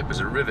apprenticeship as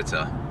a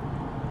riveter,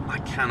 I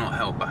cannot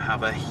help but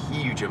have a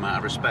huge amount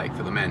of respect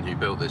for the men who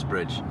built this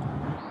bridge.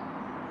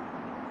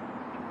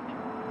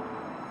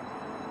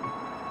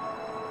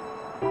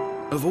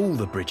 Of all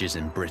the bridges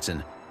in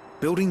Britain,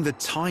 building the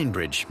Tyne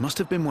Bridge must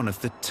have been one of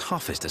the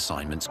toughest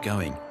assignments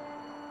going.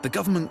 The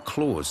government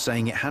clause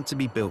saying it had to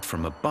be built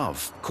from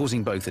above,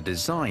 causing both a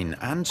design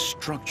and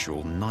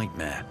structural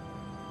nightmare.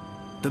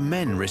 The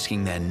men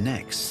risking their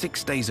necks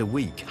 6 days a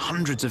week,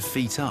 hundreds of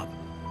feet up,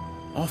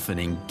 often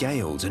in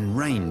gales and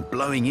rain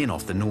blowing in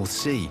off the North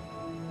Sea.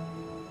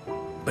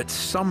 But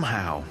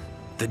somehow,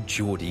 the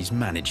Geordies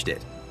managed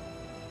it.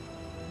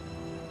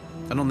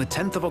 And on the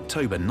 10th of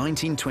October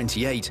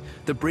 1928,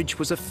 the bridge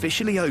was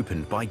officially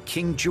opened by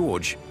King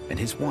George and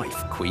his wife,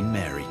 Queen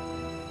Mary.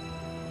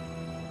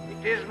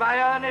 It is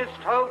my earnest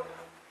hope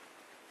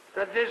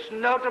that this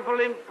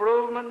notable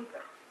improvement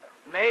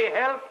may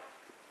help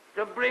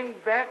to bring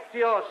back to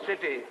your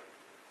city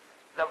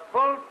the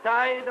full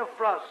tide of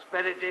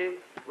prosperity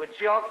which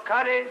your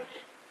courage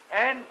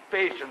and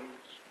patience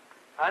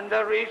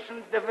under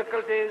recent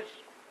difficulties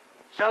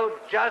so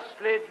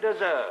justly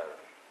deserve.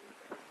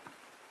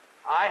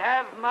 I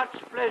have much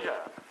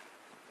pleasure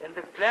in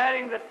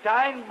declaring the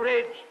Tyne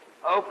Bridge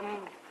open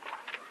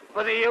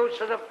for the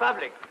use of the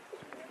public.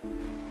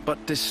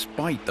 But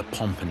despite the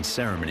pomp and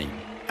ceremony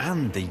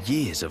and the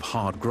years of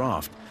hard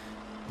graft,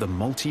 the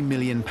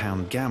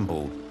multi-million-pound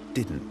gamble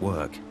didn't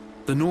work.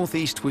 The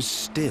Northeast was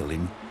still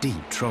in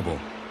deep trouble.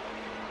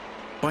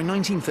 By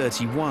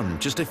 1931,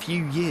 just a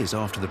few years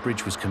after the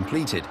bridge was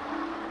completed,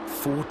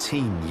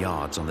 14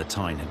 yards on the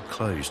Tyne had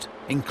closed,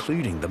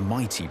 including the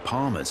mighty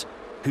Palmers,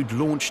 who'd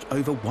launched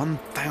over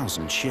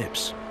 1,000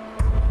 ships.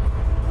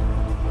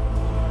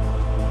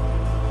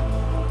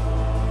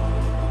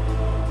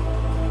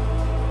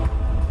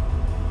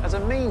 As a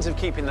means of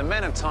keeping the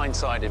men of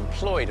Tyneside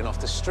employed and off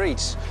the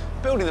streets,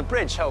 building the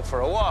bridge helped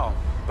for a while,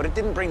 but it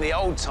didn't bring the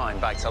old Tyne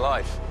back to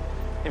life.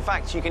 In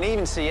fact, you can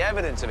even see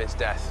evidence of its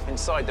death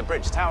inside the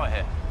bridge tower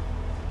here.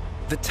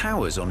 The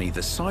towers on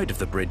either side of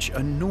the bridge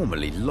are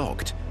normally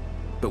locked,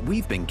 but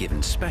we've been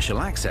given special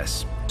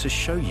access to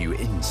show you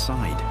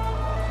inside.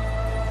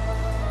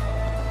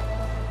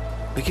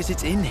 Because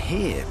it's in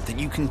here that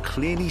you can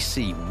clearly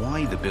see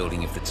why the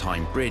building of the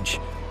Tyne Bridge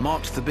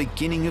marked the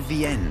beginning of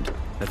the end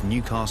of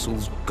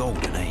Newcastle's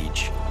golden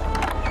age.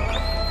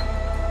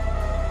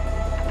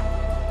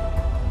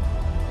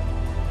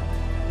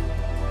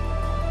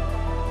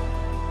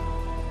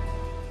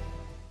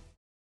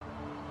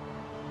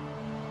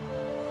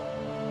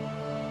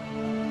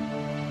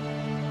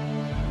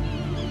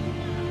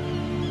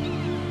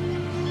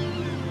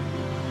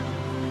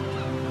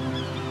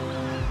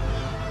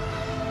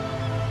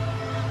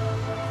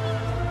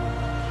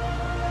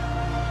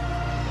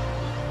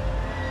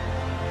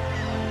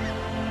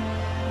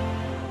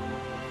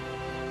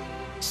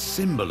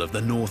 symbol of the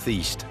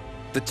Northeast,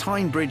 the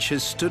Tyne Bridge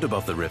has stood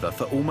above the river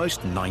for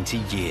almost 90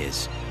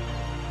 years.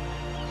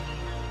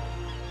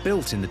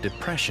 Built in the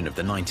depression of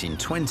the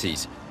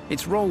 1920s,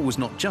 its role was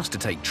not just to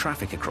take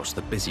traffic across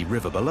the busy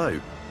river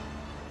below,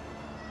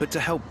 but to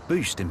help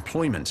boost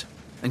employment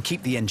and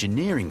keep the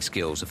engineering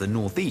skills of the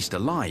Northeast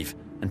alive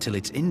until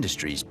its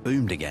industries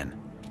boomed again.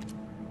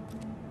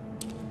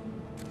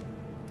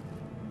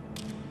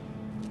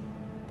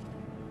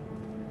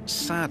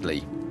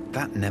 Sadly,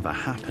 that never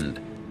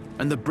happened,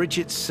 and the bridge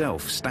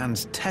itself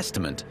stands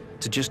testament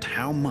to just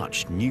how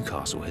much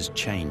Newcastle has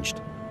changed.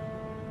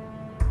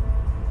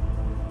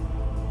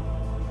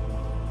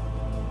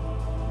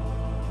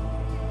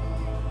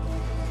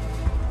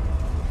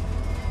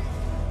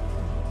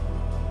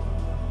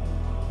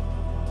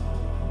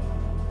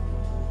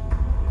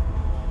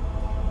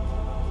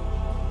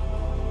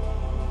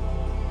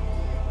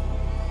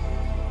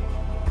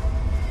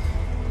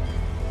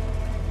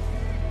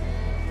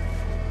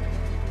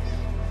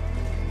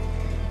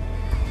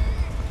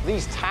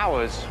 These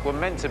towers were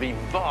meant to be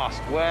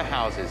vast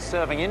warehouses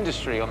serving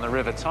industry on the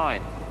River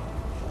Tyne.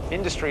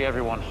 Industry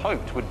everyone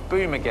hoped would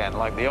boom again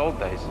like the old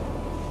days.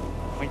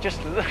 I mean,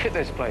 just look at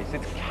this place.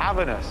 It's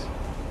cavernous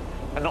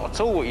and not at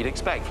all what you'd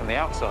expect from the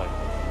outside.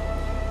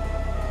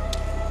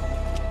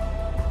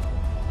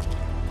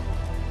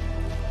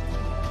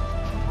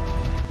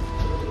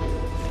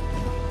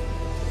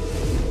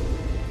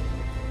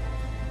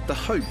 The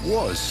hope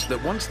was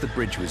that once the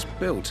bridge was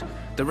built,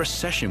 the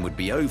recession would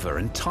be over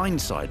and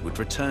Tyneside would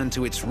return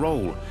to its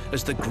role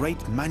as the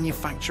great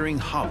manufacturing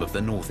hub of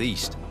the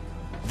Northeast.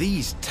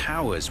 These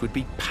towers would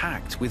be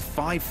packed with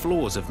 5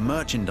 floors of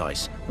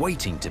merchandise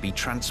waiting to be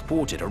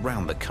transported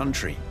around the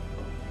country.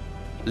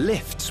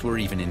 Lifts were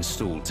even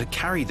installed to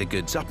carry the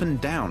goods up and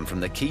down from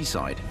the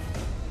quayside.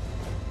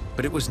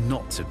 But it was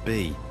not to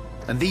be,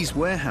 and these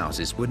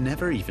warehouses were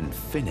never even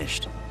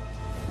finished.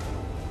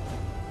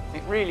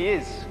 It really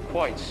is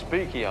quite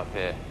spooky up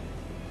here.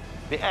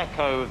 The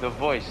echo of the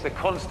voice, the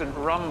constant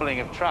rumbling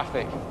of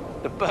traffic,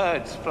 the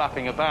birds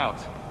flapping about.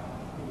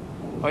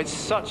 Oh, it's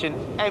such an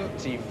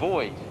empty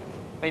void.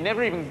 They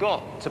never even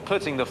got to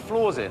putting the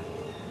floors in.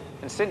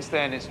 And since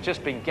then, it's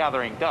just been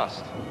gathering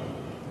dust.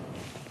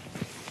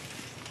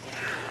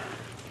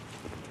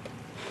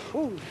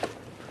 Whew.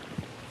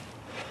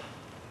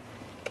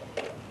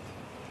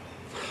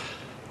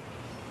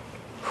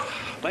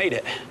 Made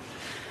it.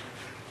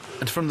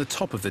 And from the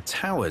top of the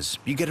towers,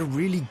 you get a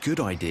really good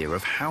idea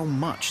of how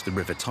much the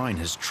River Tyne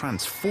has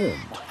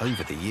transformed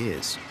over the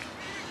years.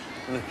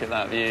 Look at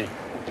that view.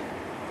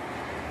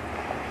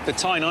 The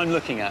Tyne I'm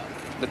looking at,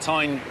 the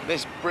Tyne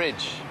this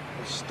bridge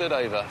has stood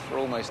over for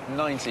almost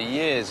 90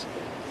 years,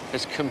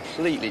 has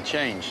completely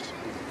changed.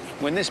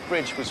 When this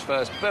bridge was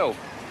first built,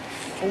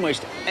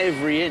 almost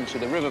every inch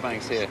of the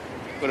riverbanks here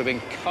would have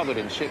been covered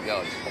in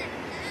shipyards.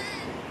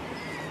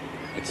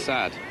 It's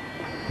sad.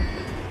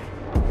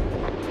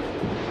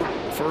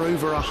 For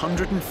over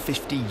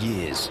 150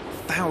 years,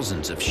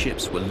 thousands of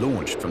ships were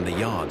launched from the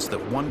yards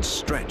that once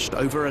stretched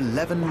over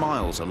 11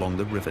 miles along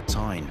the River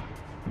Tyne.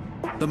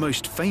 The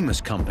most famous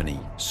company,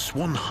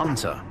 Swan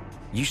Hunter,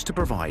 used to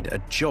provide a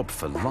job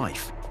for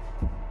life.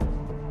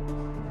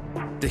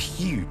 The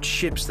huge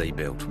ships they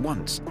built,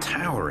 once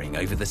towering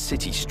over the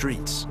city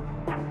streets.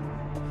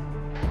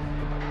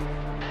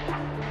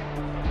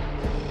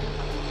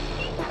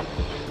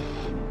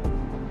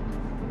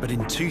 But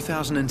in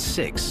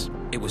 2006,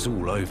 it was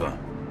all over.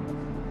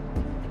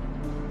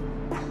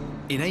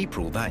 In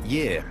April that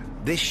year,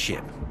 this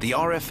ship, the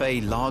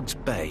RFA Largs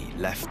Bay,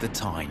 left the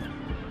Tyne.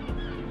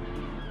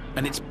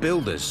 And its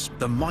builders,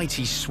 the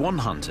mighty Swan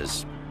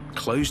Hunters,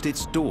 closed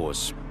its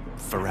doors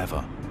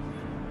forever.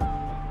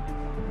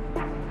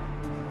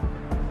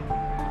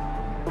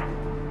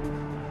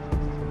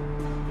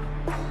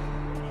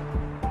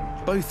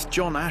 Both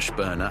John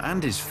Ashburner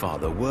and his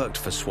father worked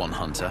for Swan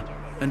Hunter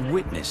and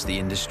witnessed the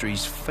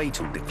industry's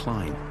fatal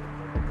decline.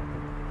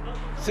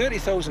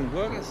 30,000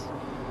 workers.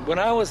 When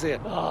I was there,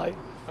 I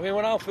mean,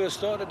 when I first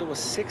started, there were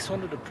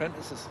 600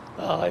 apprentices.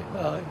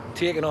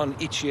 Taken on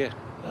each year.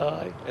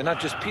 And that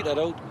just petered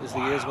out as the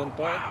years went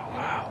by.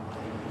 Wow.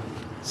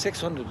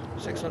 600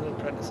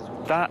 apprentices.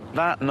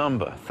 That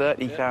number,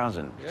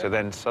 30,000, yeah. to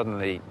then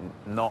suddenly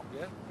not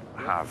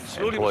have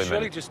slowly employment. But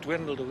surely just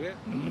dwindled away.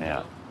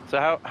 Yeah. So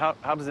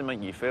how does it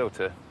make you feel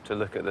to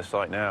look at the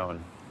site now?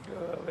 And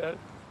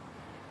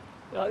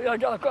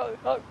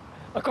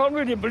I can't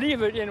really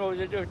believe it, you know,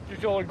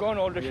 it's all gone,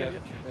 all the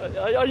ship.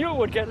 I knew it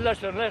would get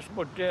less and less,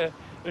 but there's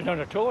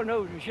none at all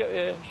now,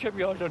 the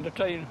shipyards on the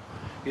Tyne.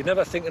 You'd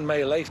never think in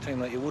my lifetime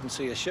that you wouldn't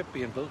see a ship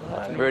being built.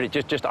 really,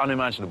 just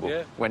unimaginable.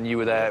 Yeah. When you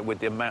were there with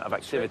the amount of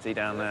activity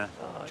down there.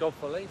 Job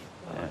for life,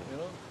 Yeah. you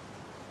know.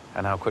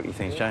 And how quickly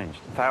things changed.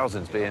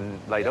 Thousands being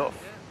laid off.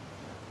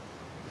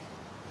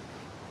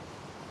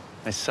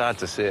 It's sad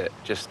to see it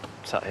just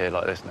sat here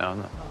like this now,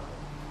 isn't it?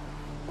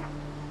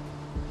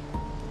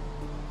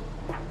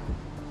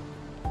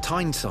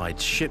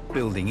 Tyneside's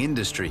shipbuilding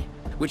industry,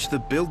 which the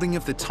building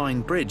of the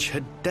Tyne Bridge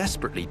had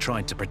desperately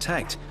tried to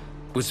protect,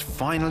 was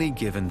finally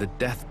given the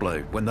death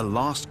blow when the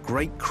last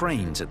great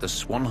cranes at the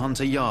Swan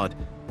Hunter Yard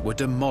were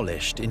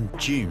demolished in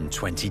June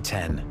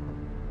 2010.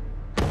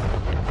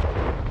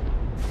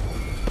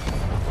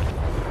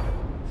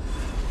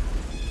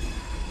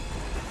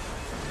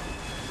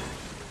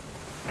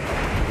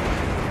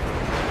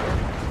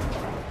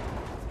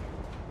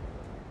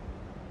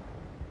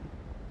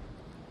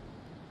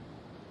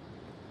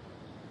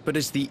 But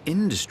as the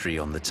industry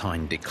on the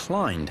Tyne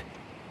declined,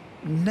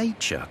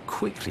 nature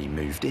quickly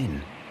moved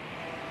in.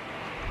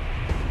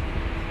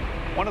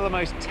 One of the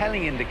most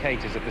telling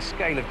indicators of the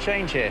scale of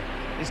change here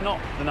is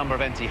not the number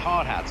of empty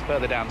hard hats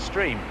further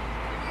downstream,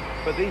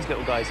 but these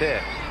little guys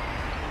here,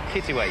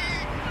 kittiwakes.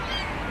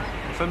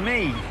 For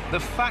me, the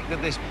fact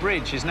that this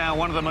bridge is now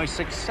one of the most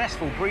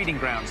successful breeding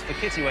grounds for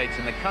kittiwakes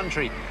in the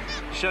country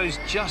shows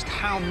just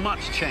how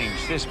much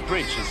change this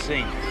bridge has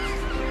seen.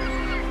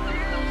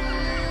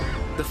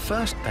 The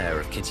first pair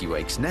of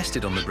kittiwakes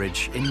nested on the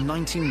bridge in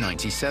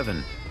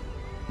 1997.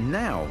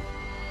 Now,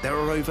 there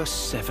are over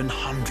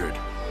 700.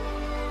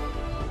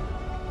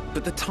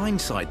 But the Tyne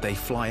site they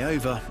fly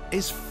over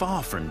is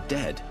far from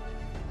dead.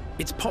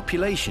 Its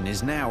population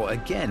is now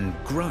again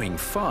growing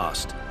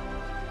fast.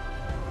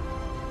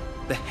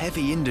 The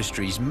heavy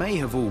industries may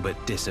have all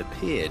but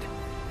disappeared,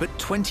 but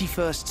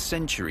 21st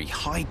century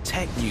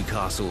high-tech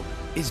Newcastle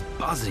is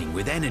buzzing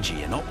with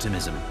energy and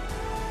optimism.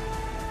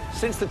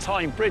 Since the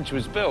Tyne Bridge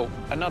was built,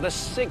 another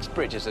 6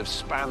 bridges have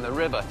spanned the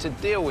river to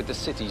deal with the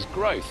city's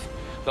growth.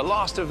 The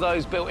last of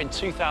those built in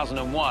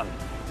 2001.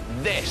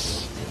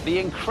 This, the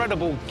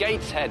incredible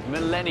Gateshead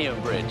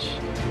Millennium Bridge.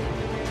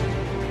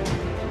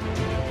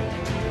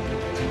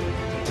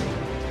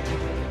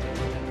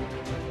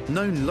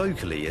 Known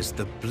locally as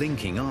the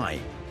Blinking Eye,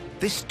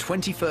 this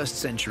 21st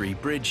century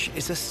bridge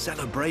is a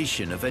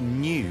celebration of a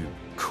new,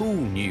 cool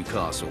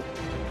Newcastle.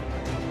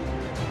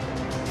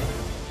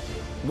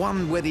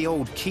 One where the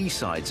old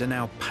quaysides are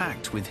now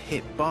packed with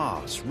hip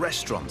bars,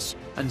 restaurants,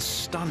 and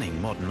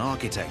stunning modern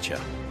architecture.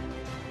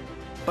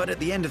 But at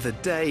the end of the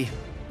day,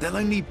 there'll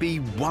only be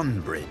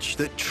one bridge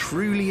that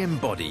truly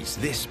embodies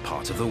this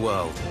part of the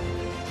world.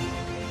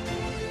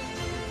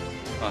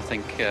 I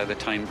think the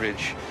Tyne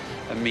Bridge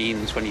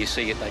means when you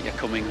see it that you're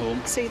coming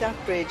home. See that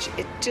bridge,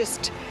 it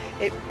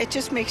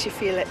just makes you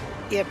feel it,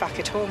 you're back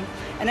at home.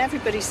 And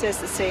everybody says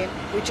the same,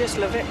 we just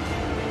love it.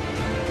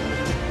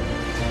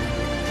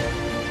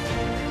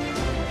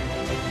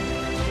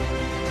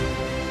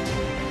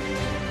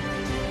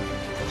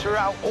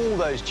 Throughout all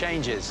those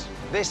changes,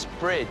 this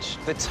bridge,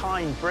 the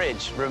Tyne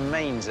Bridge,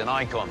 remains an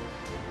icon,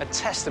 a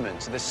testament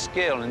to the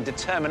skill and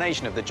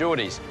determination of the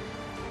Geordies.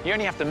 You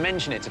only have to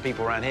mention it to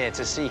people around here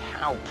to see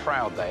how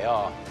proud they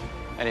are.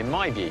 And in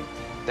my view,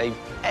 they've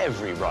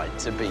every right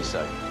to be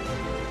so.